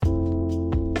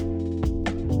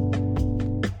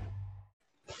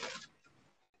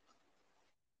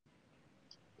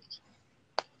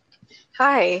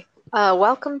Hi,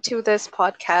 welcome to this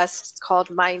podcast. It's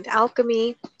called Mind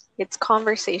Alchemy. It's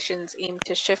conversations aimed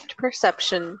to shift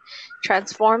perception,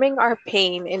 transforming our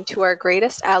pain into our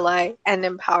greatest ally and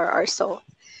empower our soul.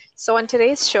 So, on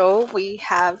today's show, we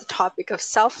have the topic of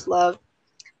self love,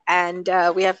 and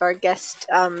we have our guest,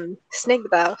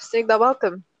 Snigdha. Snigdha,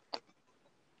 welcome.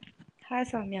 Hi,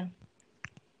 Soumya.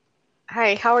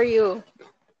 Hi, how are you?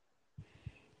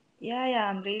 Yeah,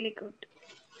 I'm really good.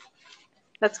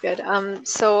 That's good.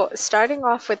 So, starting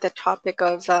off with the topic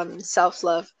of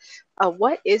self-love,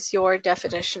 what is your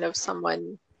definition of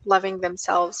someone loving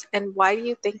themselves, and why do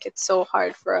you think it's so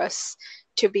hard for us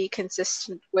to be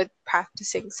consistent with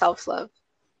practicing self-love?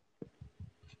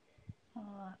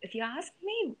 If you ask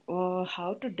me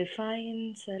how to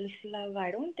define self-love,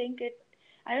 I don't think it.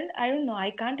 I don't know.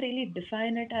 I can't really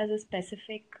define it as a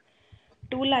specific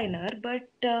two-liner. But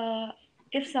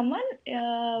if someone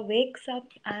wakes up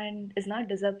and is not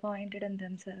disappointed in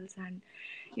themselves, and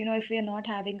if we're not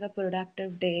having a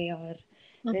productive day or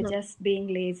we're Mm-hmm, just being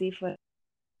lazy for,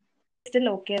 still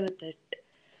okay with it,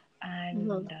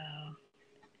 mm-hmm, and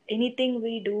anything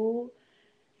we do,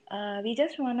 we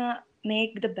just want to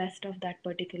make the best of that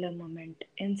particular moment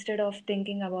instead of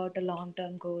thinking about a long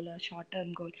term goal or short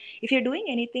term goal. If you're doing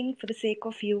anything for the sake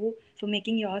of you, for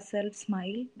making yourself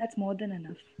smile, that's more than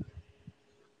enough.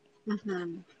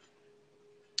 mm-hmm.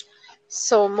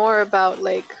 So more about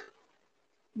like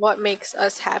what makes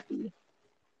us happy.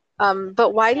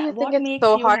 But why do Yeah, you think what it's makes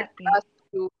so you hard for happy? us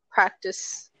to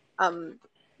practice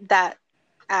that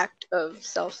act of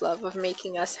self-love, of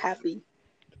making us happy?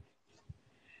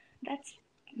 That's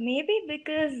maybe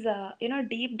because,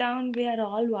 deep down we are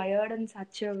all wired in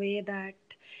such a way that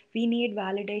we need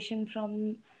validation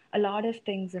from a lot of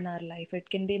things in our life. It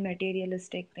can be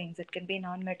materialistic things, it can be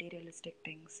non materialistic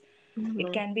things.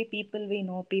 It Mm-hmm, can be people we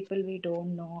know, people we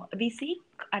don't know. We seek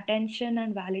attention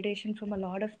and validation from a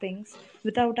lot of things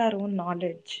without our own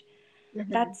knowledge.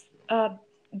 mm-hmm, That's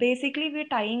basically we're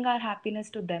tying our happiness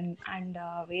to them, and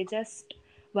we're just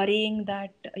worrying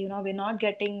that we're not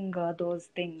getting those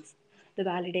things, the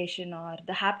validation or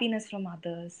the happiness from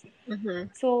others. mm-hmm.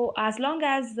 So as long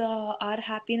as our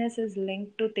happiness is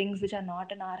linked to things which are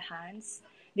not in our hands,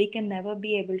 we can never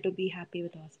be able to be happy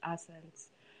with ourselves.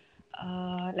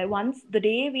 Like once the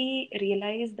day we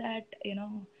realize that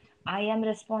I am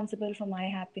responsible for my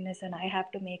happiness and I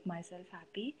have to make myself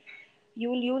happy,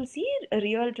 you'll see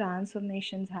real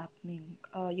transformations happening.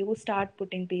 You start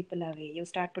putting people away, you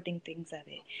start putting things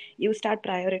away, you start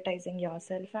prioritizing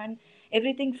yourself, and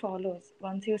everything follows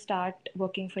once you start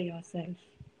working for yourself.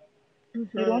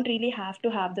 You Mm-hmm. don't really have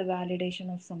to have the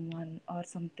validation of someone or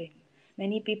something.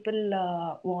 Many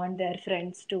people want their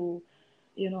friends to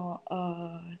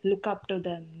look up to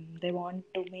them. They want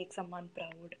to make someone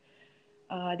proud.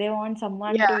 They want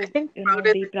someone Yeah, to I think proud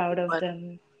is be a proud good of one.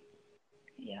 them.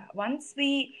 Yeah, once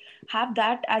we have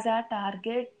that as our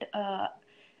target,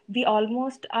 we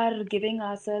almost are giving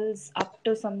ourselves up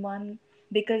to someone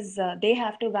because they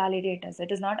have to validate us.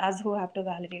 It is not us who have to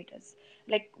validate us.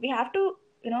 Like we have to,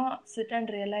 sit and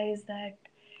realize that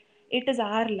it is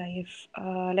our life.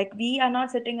 Like we are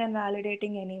not sitting and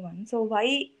validating anyone. So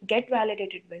why get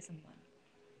validated by someone?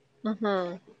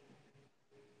 Mm-hmm.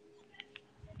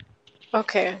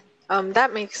 Okay,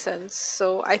 that makes sense.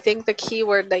 So I think the key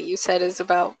word that you said is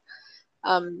about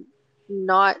um,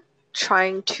 not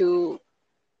trying to,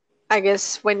 I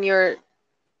guess, when you're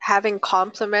having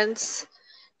compliments,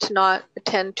 to not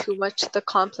attend too much to the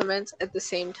compliments, at the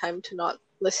same time to not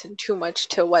listen too much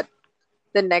to what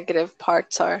the negative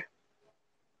parts are.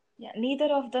 Yeah,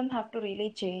 neither of them have to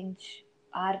really change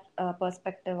our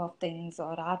perspective of things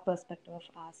or our perspective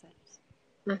of ourselves.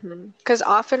 Because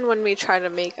often when we try to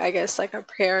make, I guess, like our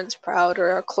parents proud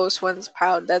or our close ones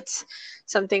proud, that's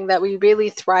something that we really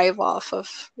thrive off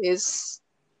of is,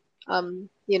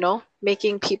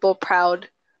 making people proud.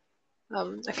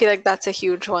 I feel like that's a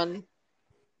huge one.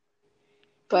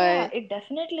 Yeah, But it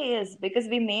definitely is because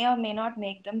we may or may not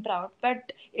make them proud,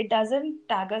 but it doesn't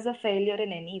tag us a failure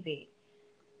in any way.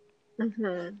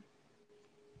 mhm,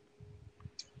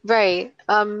 right.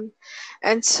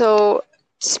 And so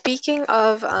speaking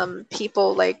of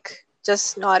people like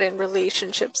just not in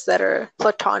relationships that are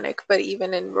platonic, but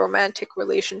even in romantic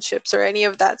relationships or any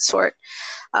of that sort,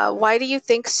 why do you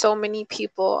think so many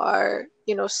people are,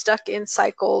 stuck in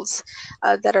cycles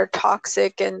that are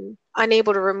toxic and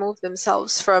unable to remove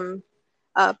themselves from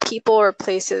people or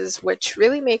places which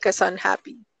really make us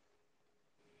unhappy?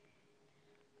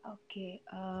 Okay,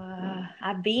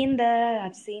 I've been there,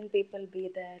 I've seen people be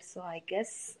there, so I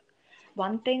guess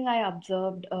One thing I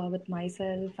observed with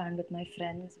myself and with my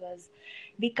friends was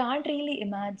we can't really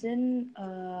imagine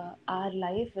our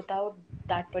life without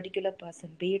that particular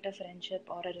person, be it a friendship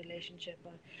or a relationship.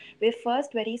 Or we're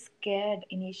first very scared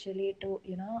initially to,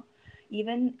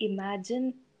 even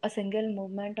imagine a single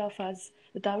moment of us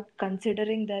without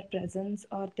considering their presence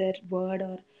or their word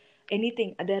or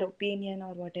anything, their opinion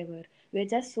or whatever. We're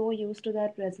just so used to their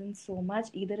presence so much,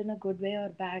 either in a good way or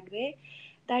bad way,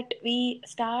 that we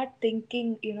start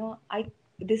thinking, I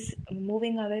this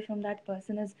moving away from that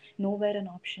person is nowhere an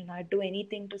option. I'd do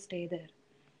anything to stay there.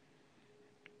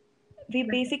 We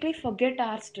basically forget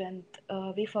our strength.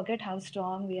 We forget how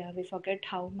strong we are. We forget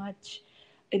how much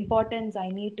importance I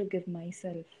need to give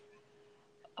myself.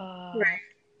 Uh, Right.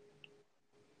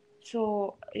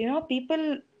 so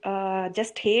people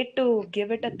just hate to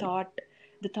give it a thought,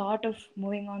 the thought of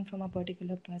moving on from a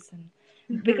particular person,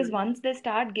 because Mm-hmm. once they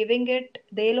start giving it,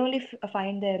 they'll only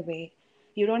find their way.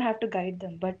 You don't have to guide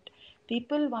them, but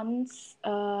people, once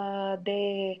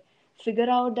they figure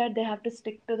out that they have to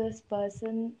stick to this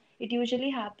person, it usually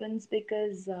happens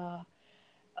because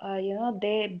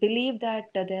they believe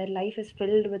that their life is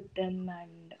filled with them,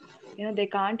 and they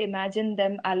can't imagine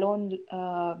them alone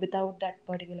without that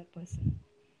particular person.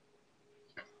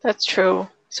 That's true.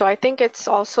 So I think it's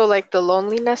also like the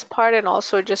loneliness part and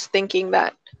also just thinking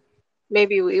that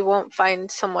maybe we won't find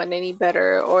someone any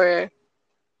better or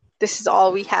this is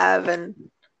all we have and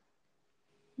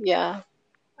yeah.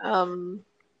 Um,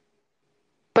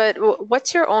 but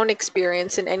what's your own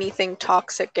experience in anything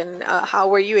toxic and how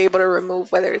were you able to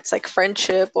remove whether it's like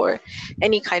friendship or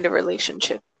any kind of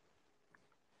relationship?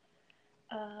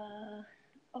 uh,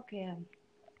 okay,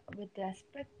 with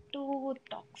respect to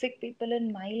toxic people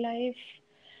in my life,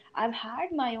 I've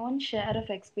had my own share of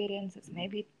experiences,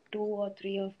 maybe two or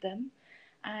three of them.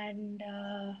 And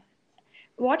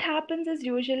what happens is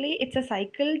usually it's a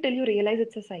cycle till you realize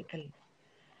it's a cycle.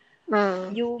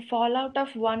 Mm. You fall out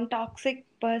of one toxic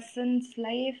person's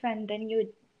life and then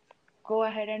you go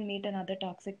ahead and meet another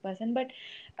toxic person. But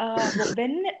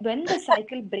when the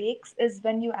cycle breaks is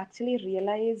when you actually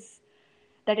realize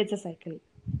that it's a cycle.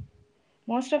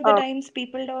 Most of the Oh, times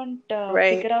people don't right.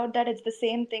 figure out that it's the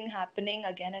same thing happening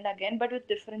again and again but with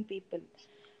different people.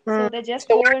 So Mm. they just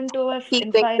So go into a key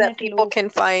things that infinite people loop. can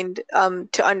find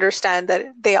to understand that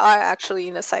they are actually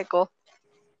in a cycle.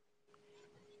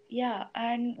 Yeah,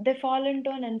 and they fall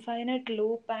into an infinite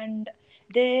loop, and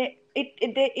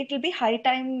it'll be high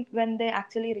time when they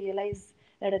actually realize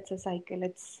that it's a cycle.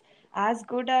 It's as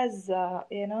good as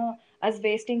as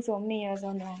wasting so many years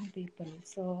on wrong people.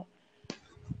 So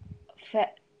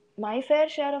fa- my fair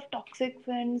share of toxic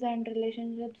friends and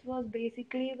relationships was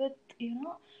basically with,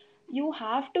 you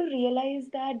have to realize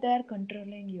that they're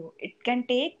controlling you. It can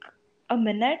take a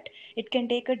minute, it can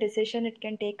take a decision, it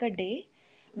can take a day.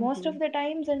 Most Hmm. of the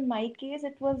times in my case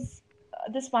it was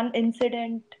this one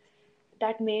incident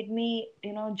that made me,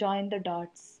 join the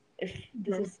dots if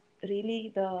this Hmm. is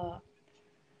really the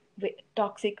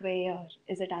toxic way, or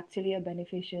is it actually a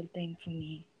beneficial thing for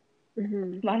me.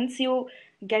 Hmm. Once you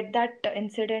get that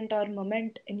incident or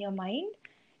moment in your mind,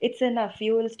 it's enough.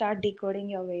 You will start decoding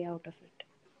your way out of it.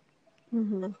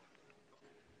 Hmm.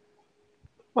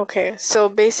 Okay, so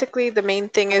basically the main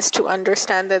thing is to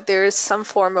understand that there is some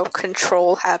form of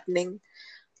control happening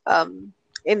um,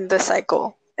 in the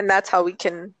cycle, and that's how we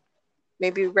can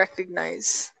maybe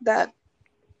recognize that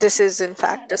this is in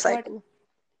Yeah, fact a that's what. cycle.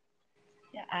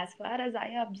 Yeah, as far as I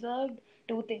observed,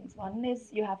 two things. One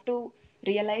is you have to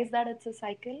realize that it's a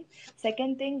cycle.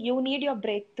 Second thing, you need your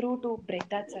breakthrough to break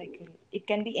that cycle. It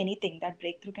can be anything. That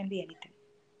breakthrough can be anything.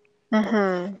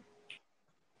 Hmm.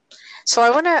 So I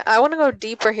wanna go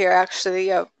deeper here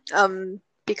actually,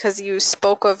 because you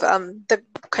spoke of the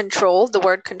control, the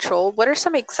word control. What are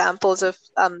some examples of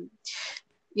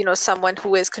someone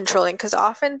who is controlling? Because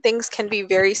often things can be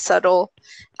very subtle,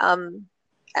 um,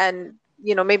 and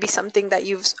maybe something that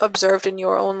you've observed in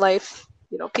your own life.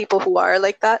 People who are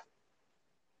like that.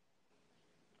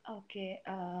 Okay,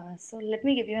 so let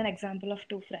me give you an example of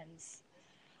two friends.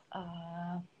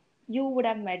 uh, you would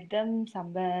have met them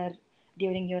somewhere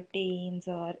during your teens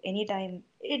or any time.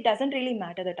 It doesn't really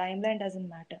matter. The timeline doesn't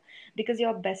matter, because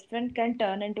your best friend can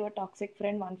turn into a toxic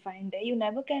friend one fine day. You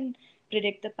never can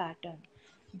predict the pattern.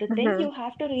 The thing Hmm. you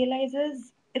have to realize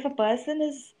is, if a person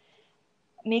is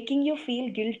making you feel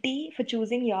guilty for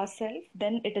choosing yourself,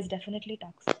 then it is definitely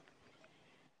toxic.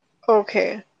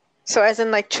 Okay. So as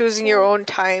in like choosing your So own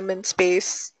time and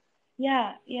space.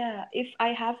 yeah, yeah. If I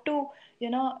have to,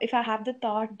 if I have the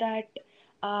thought that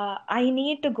I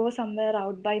need to go somewhere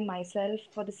out by myself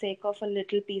for the sake of a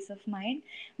little peace of mind,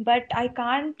 but I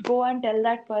can't go and tell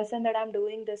that person that I'm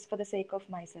doing this for the sake of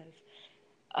myself.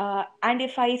 And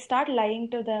if I start lying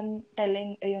to them,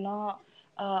 telling,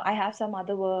 I have some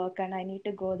other work and I need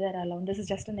to go there alone, this is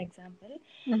just an example.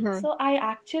 Mm-hmm. So I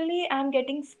actually am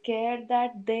getting scared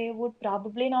that they would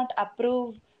probably not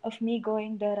approve of me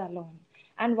going there alone.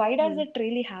 And why does it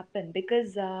really happen?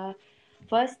 Because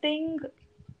first thing,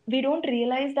 we don't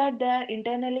realize that they are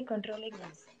internally controlling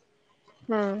us.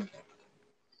 Mm-hmm.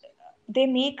 They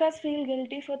make us feel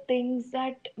guilty for things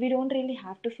that we don't really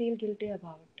have to feel guilty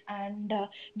about. And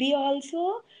we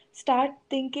also start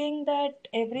thinking that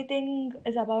everything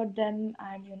is about them,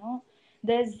 and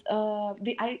there's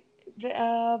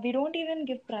we don't even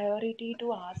give priority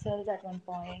to ourselves at one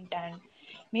point. And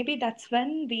maybe that's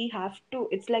when we have to,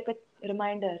 it's like a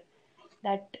reminder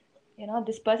that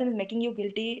this person is making you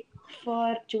guilty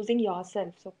for choosing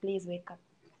yourself, so please wake up.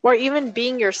 Or even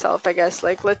being yourself, I guess.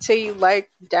 Like, let's say you like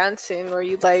dancing or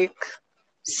you like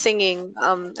singing,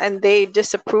 and they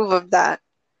disapprove of that.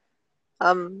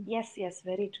 Yes, yes,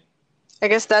 very true. I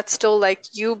guess that's still like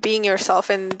you being yourself,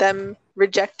 and them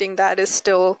rejecting that is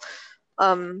still,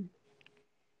 um,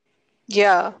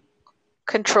 yeah,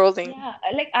 controlling. Yeah,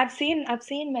 like I've seen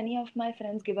many of my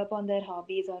friends give up on their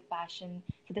hobbies or passion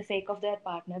for the sake of their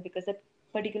partner because that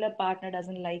particular partner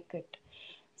doesn't like it.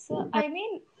 So I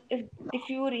mean, if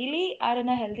you really are in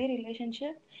a healthy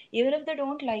relationship, even if they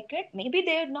don't like it, maybe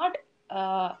they would not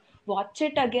watch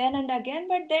it again and again,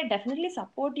 but they definitely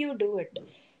support you do it.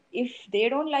 If they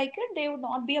don't like it, they would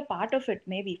not be a part of it,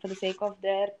 maybe for the sake of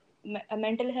their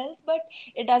mental health. But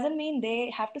it doesn't mean they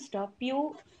have to stop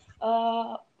you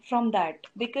from that,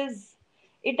 because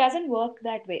it doesn't work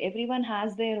that way. Everyone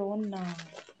has their own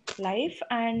life,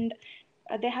 and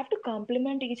they have to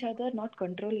complement each other, not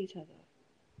control each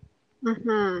other.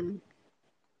 Mm-hmm.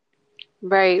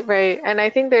 Right, right. And I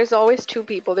think there's always two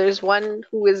people. There's one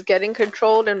who is getting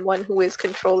controlled and one who is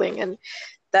controlling. And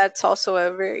that's also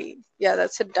a very, yeah,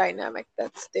 that's a dynamic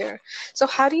that's there. So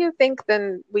how do you think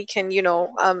then we can,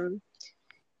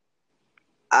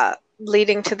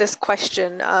 leading to this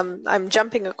question, I'm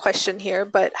jumping a question here,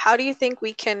 but how do you think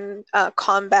we can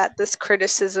combat this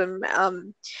criticism,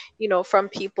 from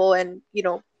people and,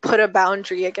 put a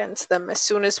boundary against them as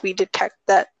soon as we detect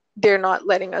that they're not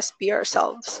letting us be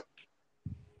ourselves?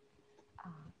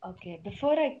 Okay,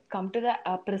 before I come to the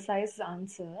precise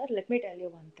answer, let me tell you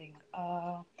one thing.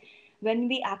 When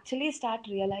we actually start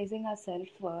realizing our self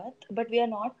worth, but we are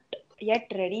not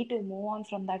yet ready to move on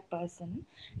from that person,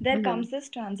 there Mm-hmm. comes this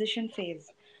transition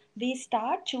phase. We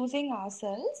start choosing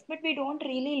ourselves, but we don't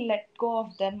really let go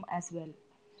of them as well.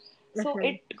 So Mm-hmm.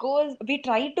 it goes, we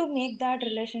try to make that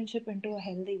relationship into a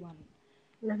healthy one.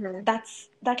 Mm-hmm.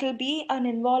 That'll be an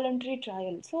involuntary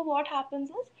trial. So what happens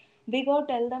is, we go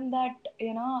tell them that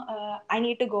I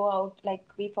need to go out, like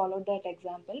we followed that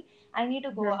example, I need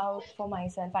to go out for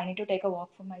myself, I need to take a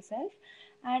walk for myself,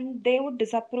 and they would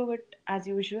disapprove it as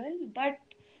usual, but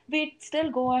we'd still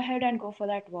go ahead and go for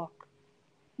that walk.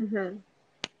 Mm-hmm.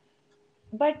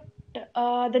 But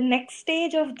the next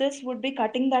stage of this would be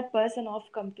cutting that person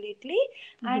off completely.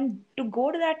 And to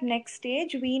go to that next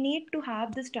stage, we need to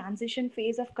have this transition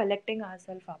phase of collecting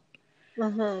ourselves up.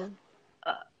 Mm-hmm.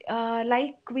 uh,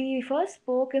 like we first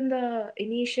spoke in the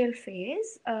initial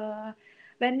phase,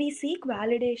 when we seek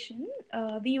validation,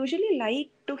 we usually like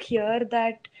to hear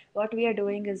that what we are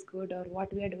doing is good or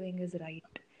what we are doing is right.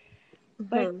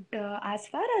 But Mm-hmm. as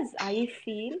far as I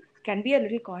feel, can be a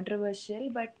little controversial,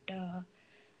 but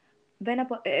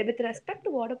with respect to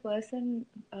what a person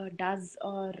does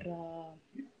or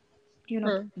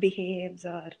behaves,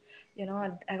 or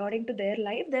according to their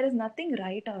life, there is nothing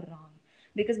right or wrong,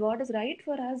 because what is right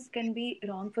for us can be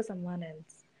wrong for someone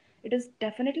else. It is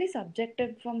definitely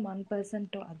subjective from one person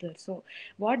to other. So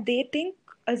what they think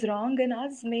is wrong in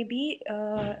us may be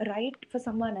right for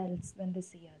someone else when they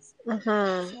see us.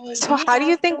 Mm-hmm. So So we how do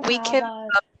you have to think we have can our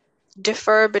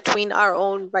differ between our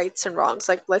own rights and wrongs?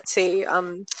 Like, let's say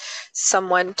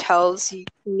someone tells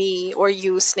me or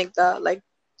you, Snigdha, like,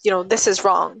 this is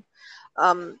wrong.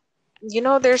 Um,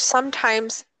 there's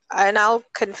sometimes, and I'll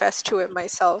confess to it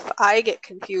myself, I get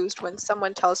confused when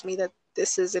someone tells me that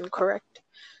this is incorrect.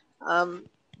 Um,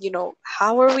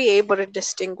 how are we able to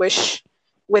distinguish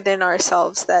within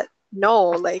ourselves that no,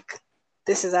 like,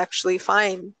 this is actually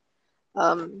fine?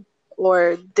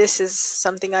 Or this is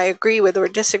something I agree with or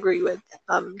disagree with.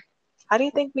 How do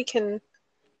you think we can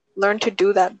learn to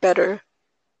do that better?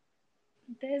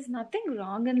 There's nothing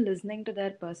wrong in listening to their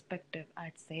perspective,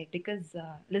 I'd say, because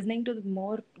listening to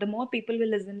the more people we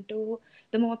listen to,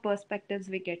 the more perspectives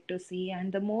we get to see,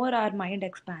 and the more our mind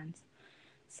expands.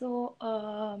 So,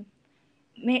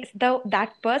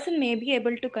 that person may be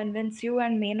able to convince you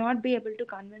and may not be able to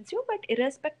convince you, but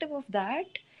irrespective of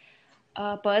that,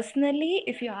 personally,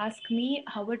 if you ask me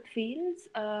how it feels,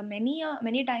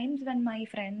 many times when my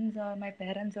friends or my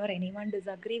parents or anyone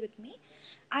disagree with me,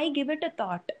 I give it a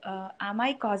thought. Am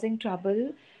I causing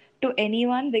trouble to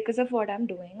anyone because of what I'm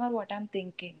doing or what I'm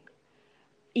thinking?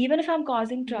 Even if I'm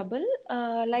causing trouble,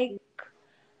 like,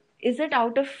 is it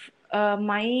out of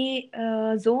my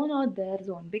zone or their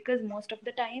zone? Because most of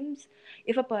the times,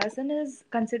 if a person is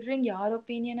considering your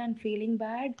opinion and feeling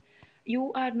bad,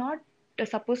 you are not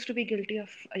supposed to be guilty of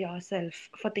yourself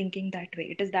for thinking that way.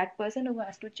 It is that person who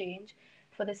has to change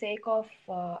for the sake of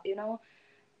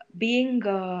being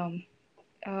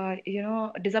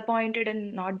disappointed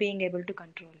and not being able to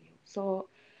control you. So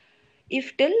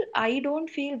if till I don't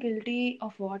feel guilty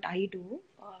of what I do,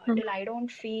 till I don't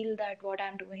feel that what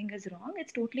I'm doing is wrong,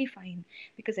 it's totally fine,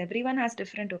 because everyone has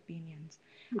different opinions.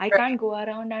 I Right. can't go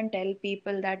around and tell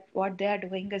people that what they are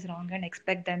doing is wrong and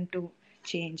expect them to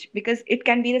change, because it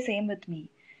can be the same with me.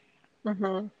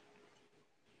 Mm-hmm.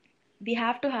 We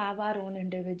have to have our own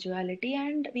individuality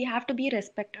and we have to be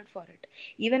respected for it.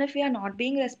 Even if we are not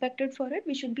being respected for it,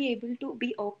 we should be able to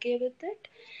be okay with it,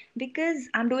 because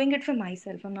I'm doing it for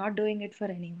myself, I'm not doing it for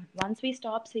anyone. Once we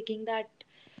stop seeking that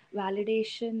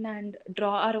validation and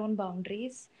draw our own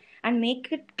boundaries and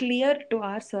make it clear to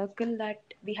our circle that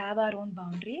we have our own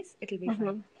boundaries, it'll be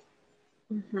fine.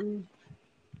 Mm-hmm. Mm-hmm.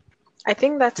 I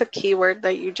think that's a key word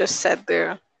that you just said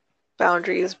there,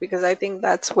 boundaries, because I think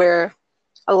that's where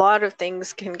a lot of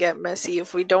things can get messy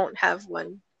if we don't have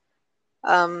one.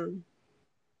 Um,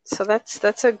 so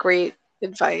that's a great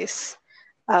advice.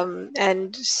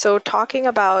 And so talking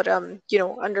about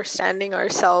understanding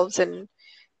ourselves and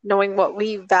knowing what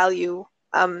we value,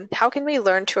 how can we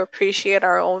learn to appreciate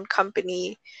our own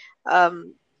company?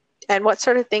 Um, and what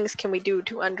sort of things can we do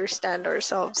to understand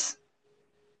ourselves?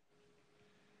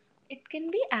 It can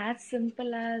be as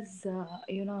simple as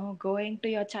going to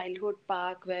your childhood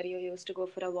park where you used to go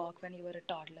for a walk when you were a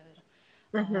toddler,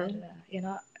 or Mm-hmm.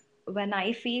 when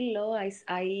I feel low,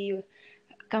 I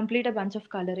complete a bunch of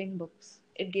coloring books.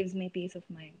 It gives me peace of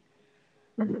mind.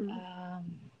 Mm-hmm.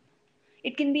 Um,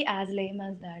 it can be as lame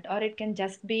as that, or it can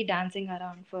just be dancing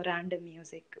around for random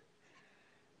music,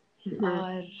 Mm-hmm.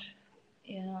 or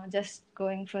just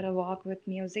going for a walk with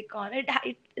music on it.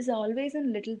 It is always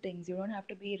in little things. You don't have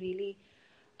to be really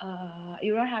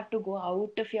you don't have to go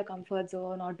out of your comfort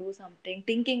zone or do something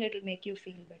thinking it will make you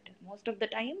feel better. Most of the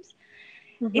times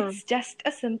Mm-hmm. it's just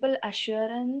a simple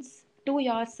assurance to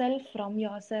yourself from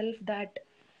yourself that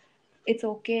it's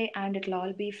okay and it'll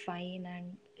all be fine,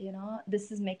 and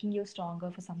this is making you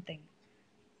stronger for something.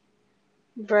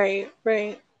 Right,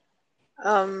 right.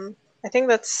 I think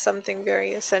that's something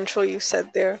very essential you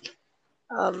said there,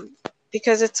 um,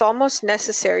 because it's almost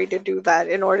necessary to do that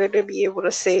in order to be able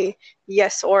to say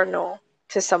yes or no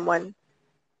to someone.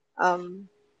 Um,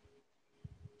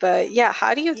 but yeah,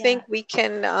 how do you Yeah. think we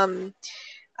can,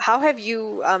 how have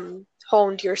you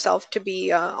honed yourself to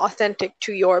be authentic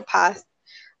to your path,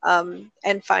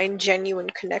 and find genuine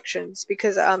connections?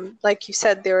 Because, like you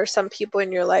said, there are some people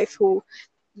in your life who,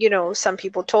 some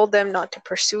people told them not to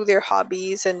pursue their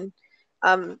hobbies, and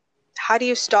um, how do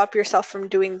you stop yourself from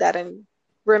doing that and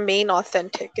remain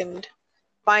authentic and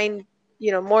find,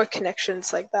 more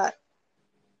connections like that?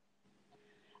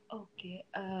 Okay.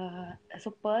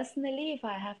 So personally, if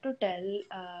I have to tell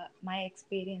my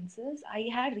experiences, I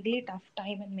had really tough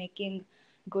time in making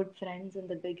good friends in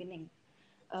the beginning,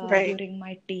 Right. during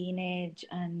my teenage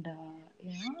and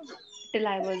till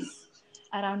I was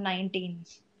around 19.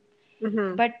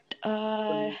 Mm-hmm. But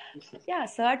yeah,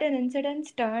 certain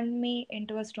incidents turned me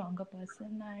into a stronger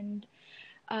person. And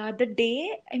the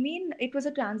day, I mean, it was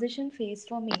a transition phase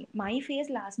for me. My phase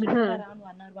lasted for Mm-hmm. around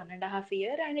 1 or 1.5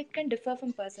 year, and it can differ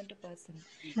from person to person.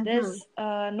 Mm-hmm. There's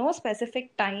no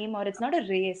specific time, or it's not a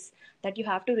race that you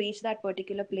have to reach that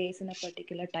particular place in a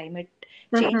particular time. It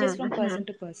changes Mm-hmm. from Mm-hmm. person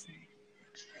to person.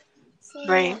 So,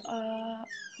 Right.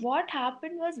 what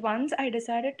happened was, once I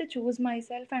decided to choose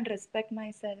myself and respect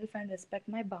my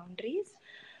boundaries,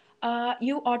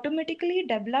 you automatically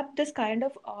develop this kind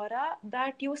of aura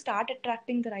that you start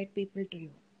attracting the right people to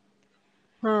you.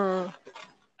 Hmm.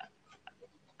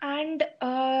 And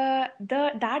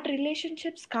that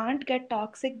relationships can't get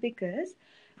toxic, because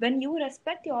when you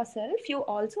respect yourself, you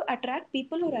also attract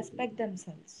people who respect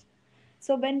themselves.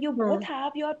 So when you both Hmm.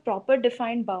 have your proper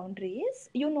defined boundaries,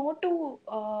 you know to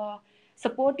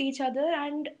support each other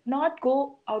and not go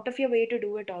out of your way to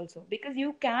do it also, because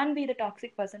you can be the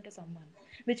toxic person to someone,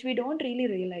 which we don't really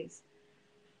realize.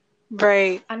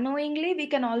 Right. Unknowingly we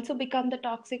can also become the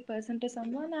toxic person to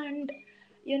someone. And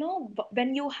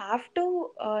when you have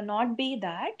to not be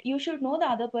that, you should know the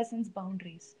other person's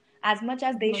boundaries as much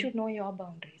as they Mhm. should know your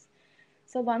boundaries.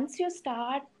 So once you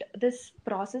start this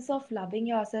process of loving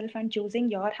yourself and choosing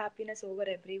your happiness over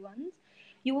everyone's,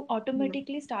 you Mhm.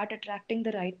 automatically start attracting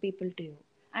the right people to you,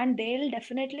 and they'll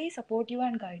definitely support you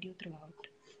and guide you throughout.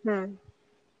 Hmm.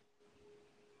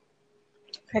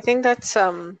 I think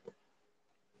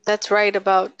that's right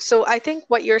about. So I think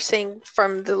what you're saying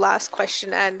from the last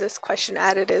question and this question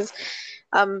added is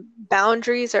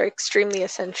boundaries are extremely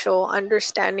essential.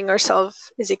 Understanding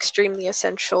ourselves is extremely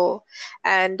essential.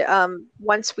 And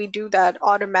once we do that,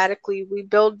 automatically we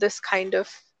build this kind of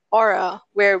aura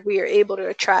where we are able to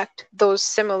attract those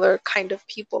similar kind of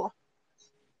people.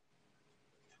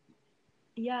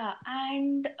 Yeah,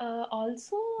 and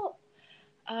also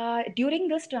during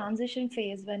this transition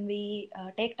phase, when we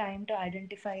take time to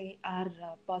identify our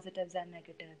positives and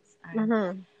negatives, and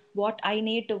Mm-hmm. what I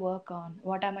need to work on,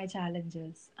 what are my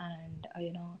challenges, and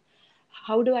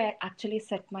how do I actually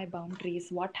set my boundaries,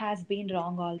 what has been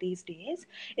wrong all these days,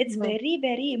 it's Mm-hmm. very,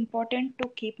 very important to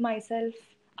keep myself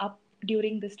up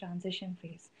during this transition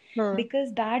phase,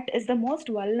 because that is the most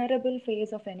vulnerable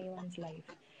phase of anyone's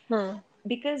life. Mm-hmm.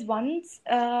 Because once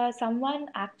someone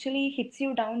actually hits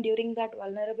you down during that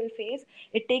vulnerable phase,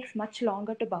 it takes much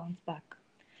longer to bounce back.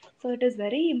 So it is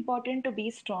very important to be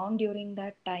strong during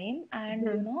that time, and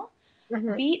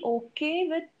Mm-hmm. be okay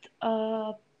with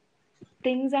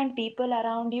things and people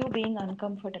around you being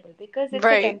uncomfortable, because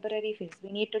it's a Right. temporary phase.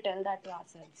 We need to tell that to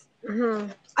ourselves.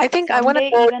 I think I want to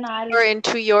Someday go even I'll. deeper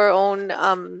into your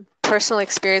own personal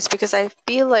experience because I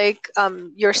feel like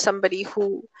you're somebody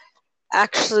who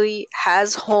actually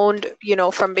has honed,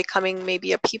 from becoming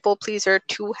maybe a people pleaser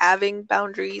to having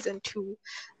boundaries and to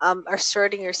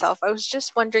asserting yourself. I was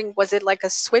just wondering, was it like a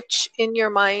switch in your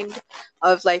mind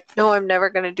of like, no, I'm never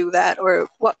going to do that? Or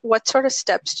what sort of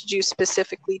steps did you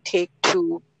specifically take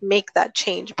to make that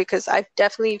change? Because I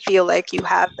definitely feel like you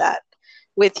have that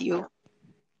with you.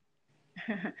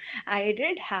 I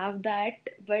did have that,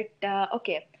 but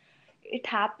okay, it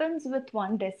happens with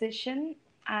one decision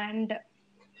and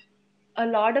a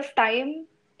lot of time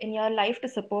in your life to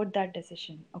support that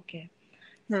decision. Okay,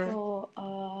 Hmm. so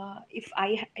if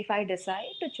I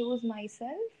decide to choose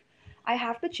myself, I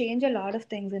have to change a lot of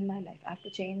things in my life. I have to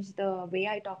change the way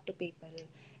I talk to people,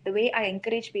 the way I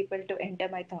encourage people to enter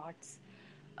my thoughts,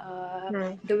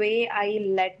 Hmm. the way I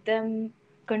let them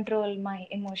control my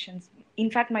emotions. In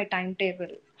fact, my timetable,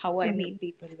 how I Hmm. meet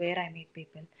people, where I meet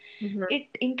people. Hmm. It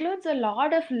includes a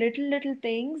lot of little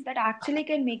things that actually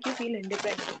can make you feel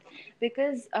independent.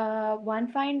 Because one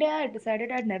fine day I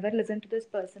decided I'd never listen to this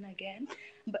person again,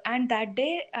 and that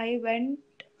day I went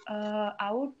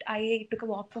out. I took a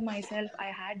walk for myself. I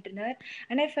had dinner,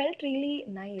 and I felt really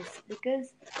nice,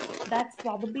 because that's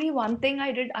probably one thing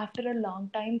I did after a long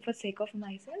time for sake of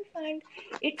myself, and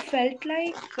it felt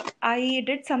like I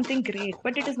did something great.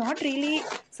 But it is not really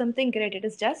something great. It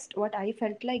is just what I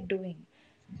felt like doing.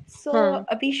 So Hmm.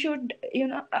 we should,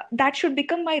 that should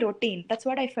become my routine. That's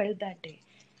what I felt that day.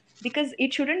 Because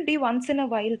it shouldn't be once in a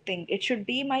while thing. It should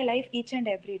be my life each and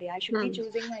every day. I should be Hmm.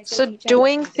 choosing myself So each and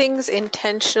doing every day. things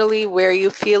intentionally where you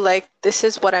feel like this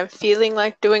is what I'm feeling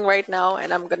like doing right now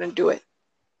and I'm gonna do it.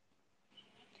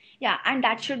 Yeah, and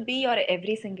that should be your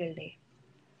every single day.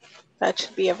 That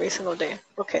should be every single day.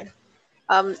 Okay.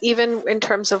 Even in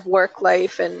terms of work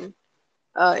life and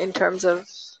in terms of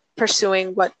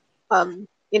pursuing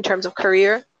in terms of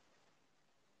career.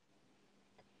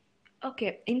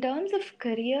 Okay, in terms of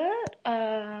career,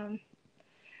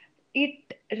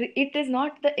 it is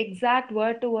not the exact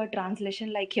word to word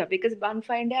translation like here, because one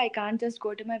fine day I can't just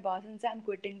go to my boss and say I'm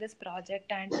quitting this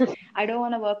project and I don't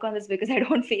want to work on this because I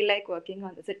don't feel like working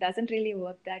on this. It doesn't really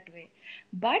work that way.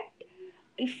 But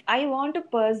if I want to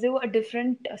pursue a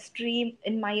different stream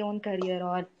in my own career,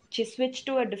 or switch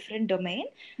to a different domain,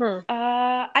 Hmm.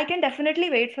 I can definitely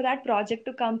wait for that project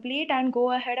to complete and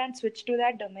go ahead and switch to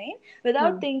that domain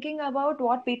without Hmm. thinking about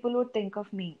what people would think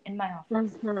of me in my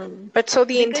office. But so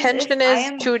the Because if intention I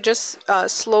is am, to just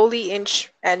slowly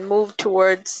inch and move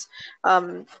towards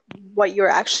um, what you're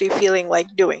actually feeling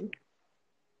like doing.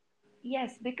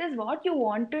 yes, because what you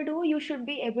want to do, you should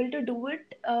be able to do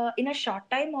it in a short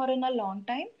time or in a long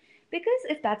time. Because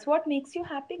if that's what makes you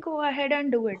happy, go ahead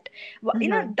and do it.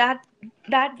 Hmm.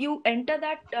 That you enter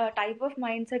that type of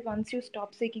mindset once you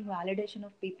stop seeking validation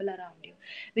of people around you.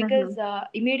 Hmm. Because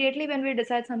immediately when we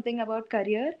decide something about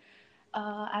career,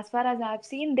 as far as I've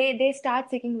seen, they start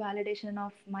seeking validation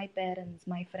of my parents,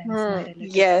 my friends, my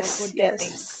relatives. What Yes, would they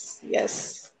think? yes,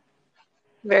 yes.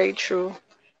 Very true.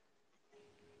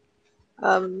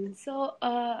 Um, So,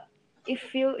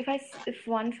 if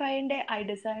one fine day I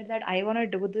decide that I want to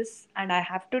do this and I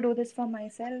have to do this for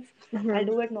myself, I'll mhm,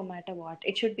 do it no matter what.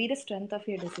 It should be the strength of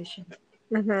your decision.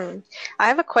 mhm. I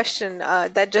have a question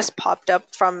that just popped up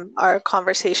from our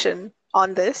conversation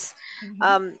on this.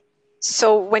 Mm-hmm. Um,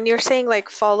 so when you're saying like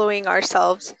following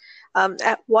ourselves,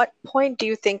 at what point do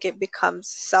you think it becomes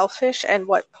selfish and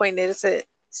what point is it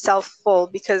self-full?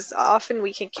 Because often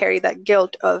we can carry that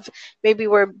guilt of maybe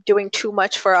we're doing too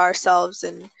much for ourselves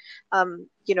and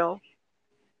you know,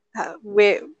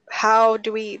 we how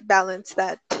do we balance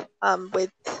that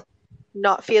with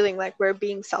not feeling like we're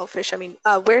being selfish? I mean,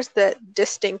 where's the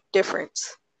distinct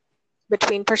difference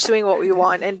between pursuing what we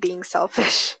want and being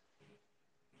selfish?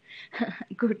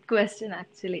 Good question,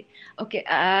 actually. Okay,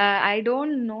 I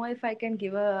don't know if I can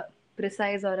give a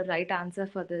precise or a right answer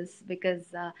for this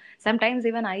because sometimes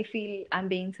even I feel I'm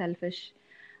being selfish.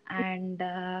 And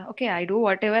okay, I do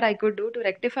whatever I could do to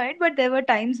rectify it, but there were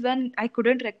times when I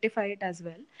couldn't rectify it as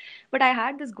well. But I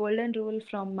had this golden rule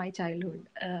from my childhood.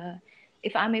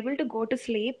 If I'm able to go to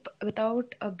sleep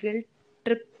without a guilt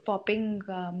trip popping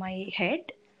my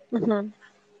head, Mm-hmm.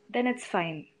 then it's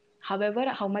fine. However,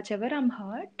 how much ever I'm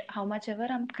hurt, how much ever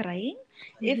I'm crying,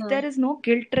 if Mm-hmm. there is no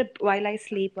guilt trip while I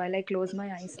sleep, while I close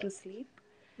my eyes to sleep,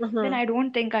 then Mm-hmm. I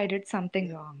don't think I did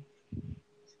something wrong.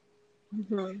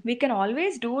 Mm-hmm. We can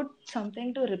always do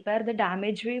something to repair the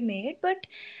damage we made, but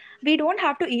we don't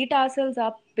have to eat ourselves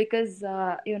up because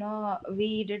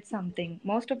we did something.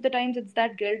 Most of the times, it's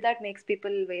that guilt that makes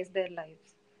people waste their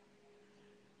lives.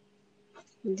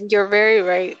 You're very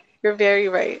right. You're very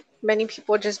right. Many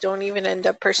people just don't even end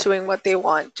up pursuing what they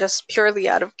want just purely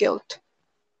out of guilt.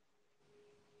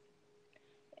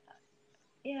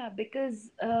 Yeah,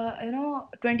 because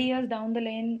 20 years down the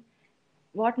lane,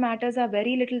 what matters are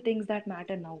very little things that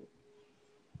matter now.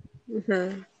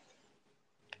 Mm-hmm.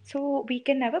 So we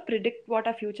can never predict what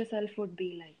our future self would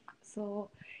be like. So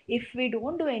if we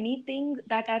don't do anything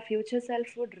that our future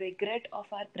self would regret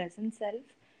of our present self,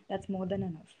 that's more than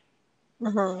enough.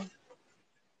 Mm-hmm.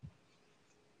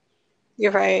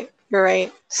 You're right. You're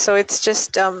right. So it's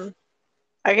just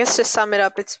I guess to sum it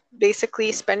up, it's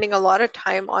basically spending a lot of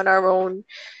time on our own,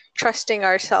 trusting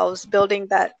ourselves, building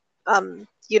that,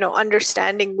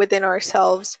 understanding within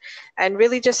ourselves, and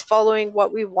really just following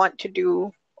what we want to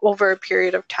do over a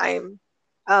period of time.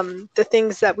 The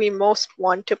things that we most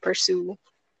want to pursue,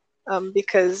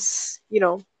 because,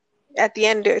 at the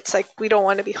end, it's like we don't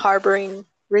want to be harboring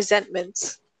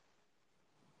resentments.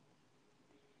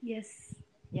 Yes,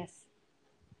 yes.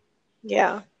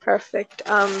 Yeah, perfect.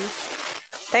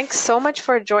 Thanks so much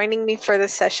for joining me for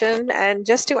this session. And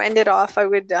just to end it off, I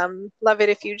would love it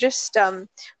if you just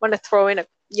want to throw in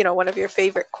one of your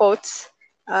favorite quotes,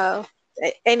 uh,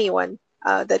 anyone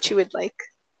that you would like.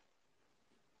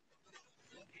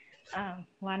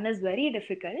 One is very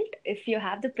difficult. If you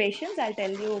have the patience, I'll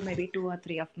tell you maybe two or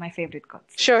three of my favorite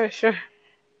quotes. Sure, sure.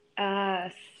 Uh,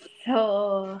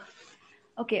 so,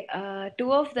 okay,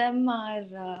 two of them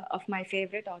are of my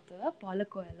favorite author, Paulo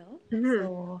Coelho. Hmm.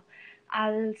 So,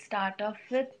 I'll start off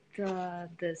with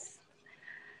this.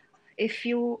 If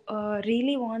you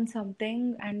really want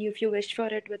something and if you wish for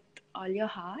it with all your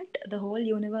heart, the whole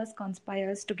universe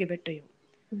conspires to give it to you.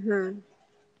 Hmm.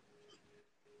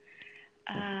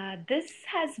 This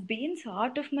has been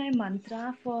sort of my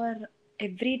mantra for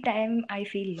every time I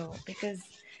feel low because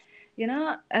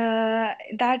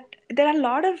that there are a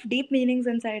lot of deep meanings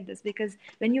inside this because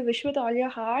when you wish with all your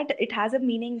heart, it has a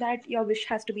meaning that your wish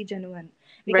has to be genuine.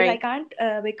 Because I Right, can't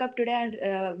wake up today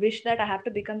and wish that I have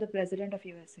to become the president of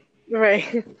USA.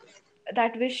 right.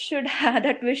 That wish should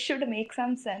that wish should make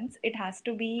some sense. It has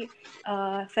to be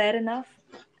fair enough.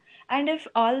 And if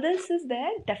all this is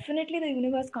there, definitely the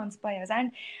universe conspires.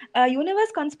 And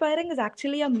universe conspiring is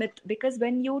actually a myth because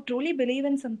when you truly believe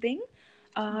in something,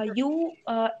 you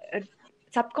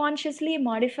subconsciously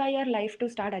modify your life to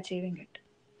start achieving it.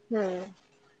 Hmm.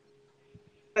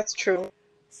 That's true.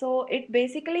 So it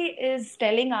basically is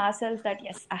telling ourselves that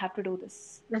yes, I have to do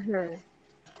this. Hmm.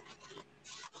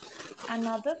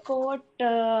 Another quote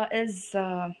is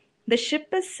the ship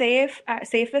is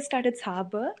safest at its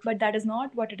harbor, but that is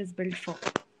not what it is built for.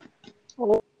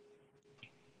 Oh,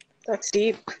 that's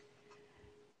deep.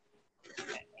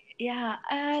 Yeah,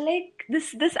 like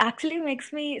this actually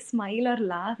makes me smile or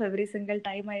laugh every single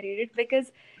time I read it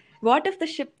because what if the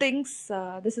ship thinks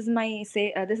this is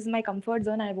my comfort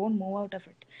zone, I won't move out of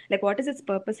it. Like what is its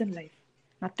purpose in life?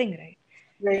 Nothing, right?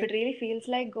 If Right. it really feels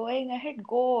like going ahead,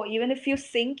 go. Even if you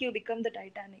sink, you become the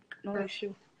Titanic. No Mm.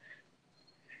 issue.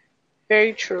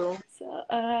 Very true. So,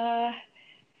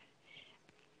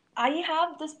 I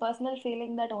have this personal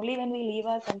feeling that only when we leave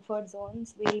our comfort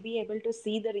zones, we'll be able to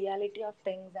see the reality of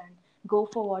things and go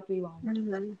for what we want.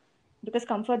 Mhm. Because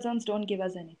comfort zones don't give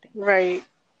us anything. Right.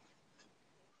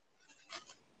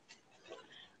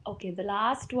 Okay, the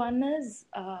last one is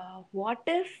what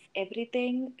if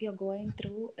everything you're going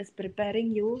through is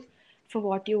preparing you for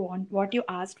what you want, what you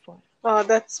asked for? Oh,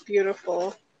 that's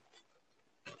beautiful.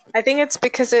 I think it's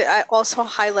because it also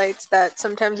highlights that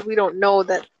sometimes we don't know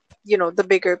that, the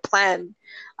bigger plan.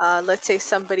 Let's say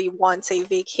somebody wants a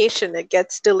vacation, it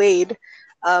gets delayed,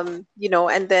 and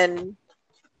then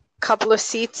couple of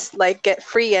seats like get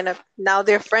free, and now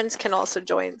their friends can also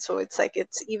join. So it's like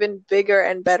it's even bigger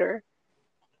and better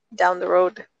down the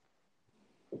road.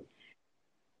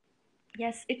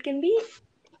 Yes, it can be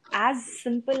as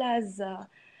simple as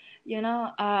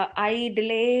I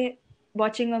delay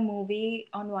watching a movie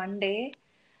on one day,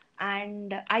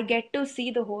 and I get to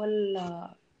see the whole.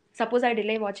 Suppose I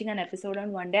delay watching an episode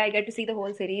on one day, I get to see the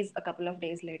whole series a couple of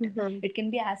days later. Hmm. It can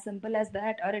be as simple as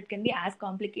that, or it can be as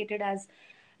complicated as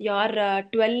your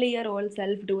 12-year-old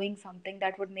self doing something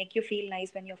that would make you feel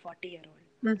nice when you're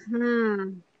 40-year-old.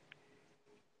 Hmm.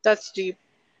 That's deep.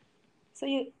 So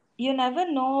you never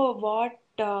know what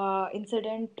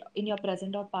incident in your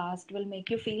present or past will make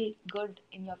you feel good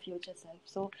in your future self.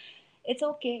 So it's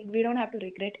okay. We don't have to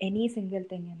regret any single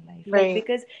thing in life. Like, Right.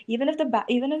 because even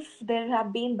if there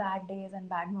have been bad days and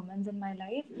bad moments in my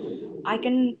life, I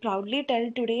can proudly tell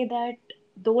today that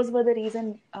those were the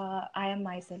reason I am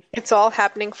myself It's today. all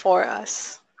happening for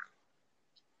us.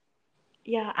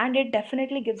 Yeah, and it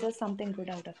definitely gives us something good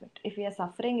out of it. If we are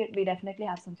suffering, we definitely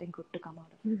have something good to come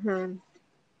out of it. Hmm.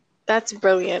 That's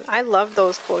brilliant. I love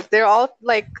those quotes. They're all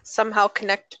like somehow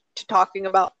connected to talking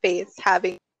about faith,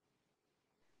 having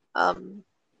um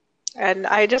and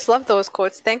I just love those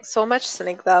quotes. Thanks so much,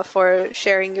 Snigdha, for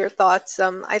sharing your thoughts.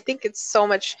 I think it's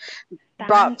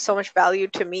brought Thank, so much value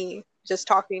to me just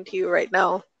talking to you right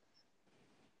now.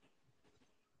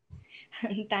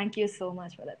 thank you so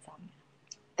much for that, Sam.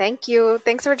 Thank you.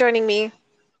 Thanks for joining me.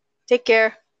 Take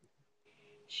care.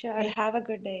 Sure. Bye. Have a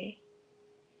good day.